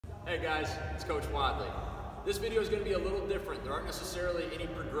Hey guys, it's Coach Wadley. This video is going to be a little different. There aren't necessarily any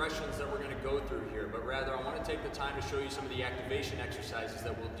progressions that we're going to go through here, but rather I want to take the time to show you some of the activation exercises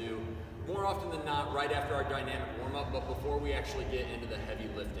that we'll do more often than not right after our dynamic warm-up, but before we actually get into the heavy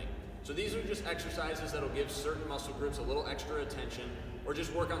lifting. So these are just exercises that'll give certain muscle groups a little extra attention or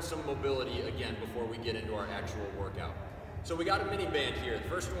just work on some mobility again before we get into our actual workout. So we got a mini band here. The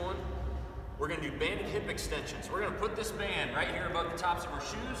first one, we're going to do banded hip extensions. We're going to put this band right here above the tops of our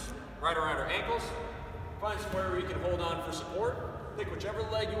shoes, right around our ankles. Find somewhere where you can hold on for support. Pick whichever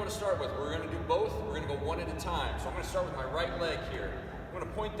leg you want to start with. We're going to do both. We're going to go one at a time. So I'm going to start with my right leg here. I'm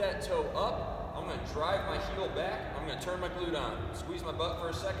going to point that toe up. I'm going to drive my heel back. I'm going to turn my glute on. Squeeze my butt for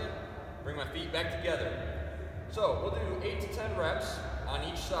a second. Bring my feet back together. So we'll do 8 to 10 reps on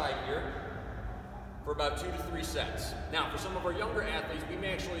each side here for about 2 to 3 sets. Now, for some of our younger athletes, we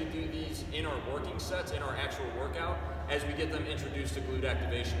may actually do these in our working sets, in our actual workout, as we get them introduced to glute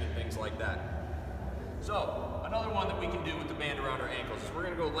activation and things like that. So, another one that we can do with the band around our ankles is we're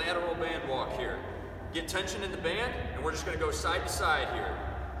going to go lateral band walk here. Get tension in the band, and we're just going to go side to side here.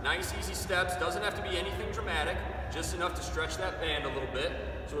 Nice, easy steps. Doesn't have to be anything dramatic, just enough to stretch that band a little bit.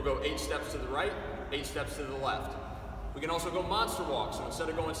 So we'll go 8 steps to the right, 8 steps to the left. We can also go monster walk, so instead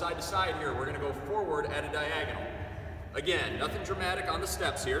of going side to side here, we're going to go forward at a diagonal. Again, nothing dramatic on the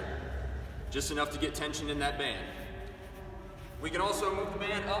steps here, just enough to get tension in that band. We can also move the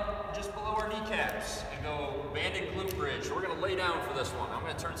band up just below our kneecaps and go banded glute bridge. So we're going to lay down for this one. I'm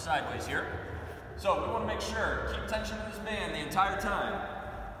going to turn sideways here. So we want to make sure, keep tension in this band the entire time.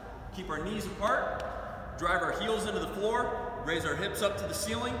 Keep our knees apart, drive our heels into the floor, raise our hips up to the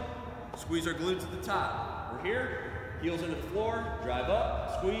ceiling, squeeze our glutes at the top. We're here. Heels into the floor, drive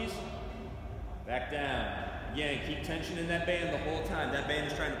up, squeeze, back down. Again, keep tension in that band the whole time. That band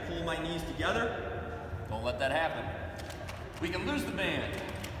is trying to pull my knees together. Don't let that happen. We can lose the band.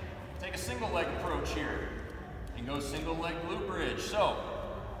 Take a single leg approach here and go single leg glute bridge. So,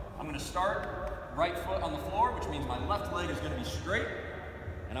 I'm going to start right foot on the floor, which means my left leg is going to be straight.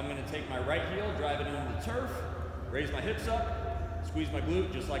 And I'm going to take my right heel, drive it into the turf, raise my hips up, squeeze my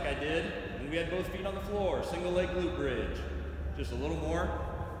glute just like I did. We had both feet on the floor, single leg glute bridge. Just a little more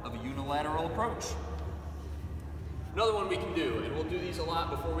of a unilateral approach. Another one we can do, and we'll do these a lot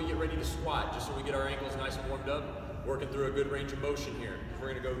before we get ready to squat, just so we get our ankles nice and warmed up, working through a good range of motion here. We're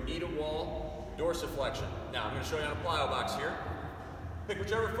gonna go knee to wall, dorsiflexion. Now I'm gonna show you on a plyo box here. Pick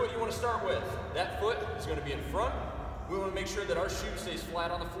whichever foot you wanna start with. That foot is gonna be in front. We wanna make sure that our shoe stays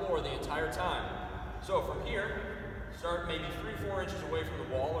flat on the floor the entire time. So from here, start maybe 3-4 inches away from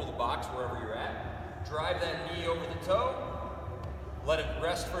the wall or the box, wherever you're at. Drive that knee over the toe. Let it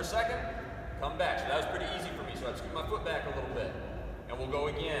rest for a second. Come back. So that was pretty easy for me, so I scoot my foot back a little bit. And we'll go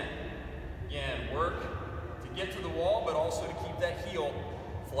again. Again, work to get to the wall, but also to keep that heel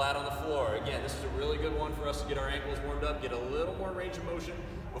flat on the floor. Again, this is a really good one for us to get our ankles warmed up, get a little more range of motion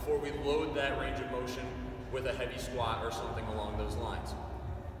before we load that range of motion with a heavy squat or something along those lines.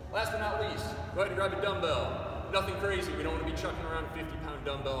 Last but not least, go ahead and grab a dumbbell. Nothing crazy, we don't want to be chucking around a 50-pound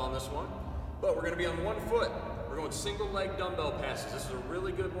dumbbell on this one, but we're going to be on one foot. We're going single leg dumbbell passes. This is a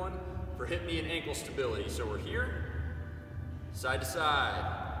really good one for hip, knee, and ankle stability. So we're here, side to side.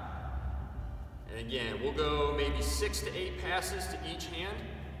 And again, we'll go maybe 6 to 8 passes to each hand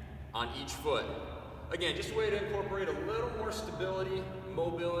on each foot. Again, just a way to incorporate a little more stability,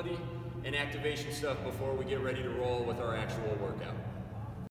 mobility, and activation stuff before we get ready to roll with our actual workout.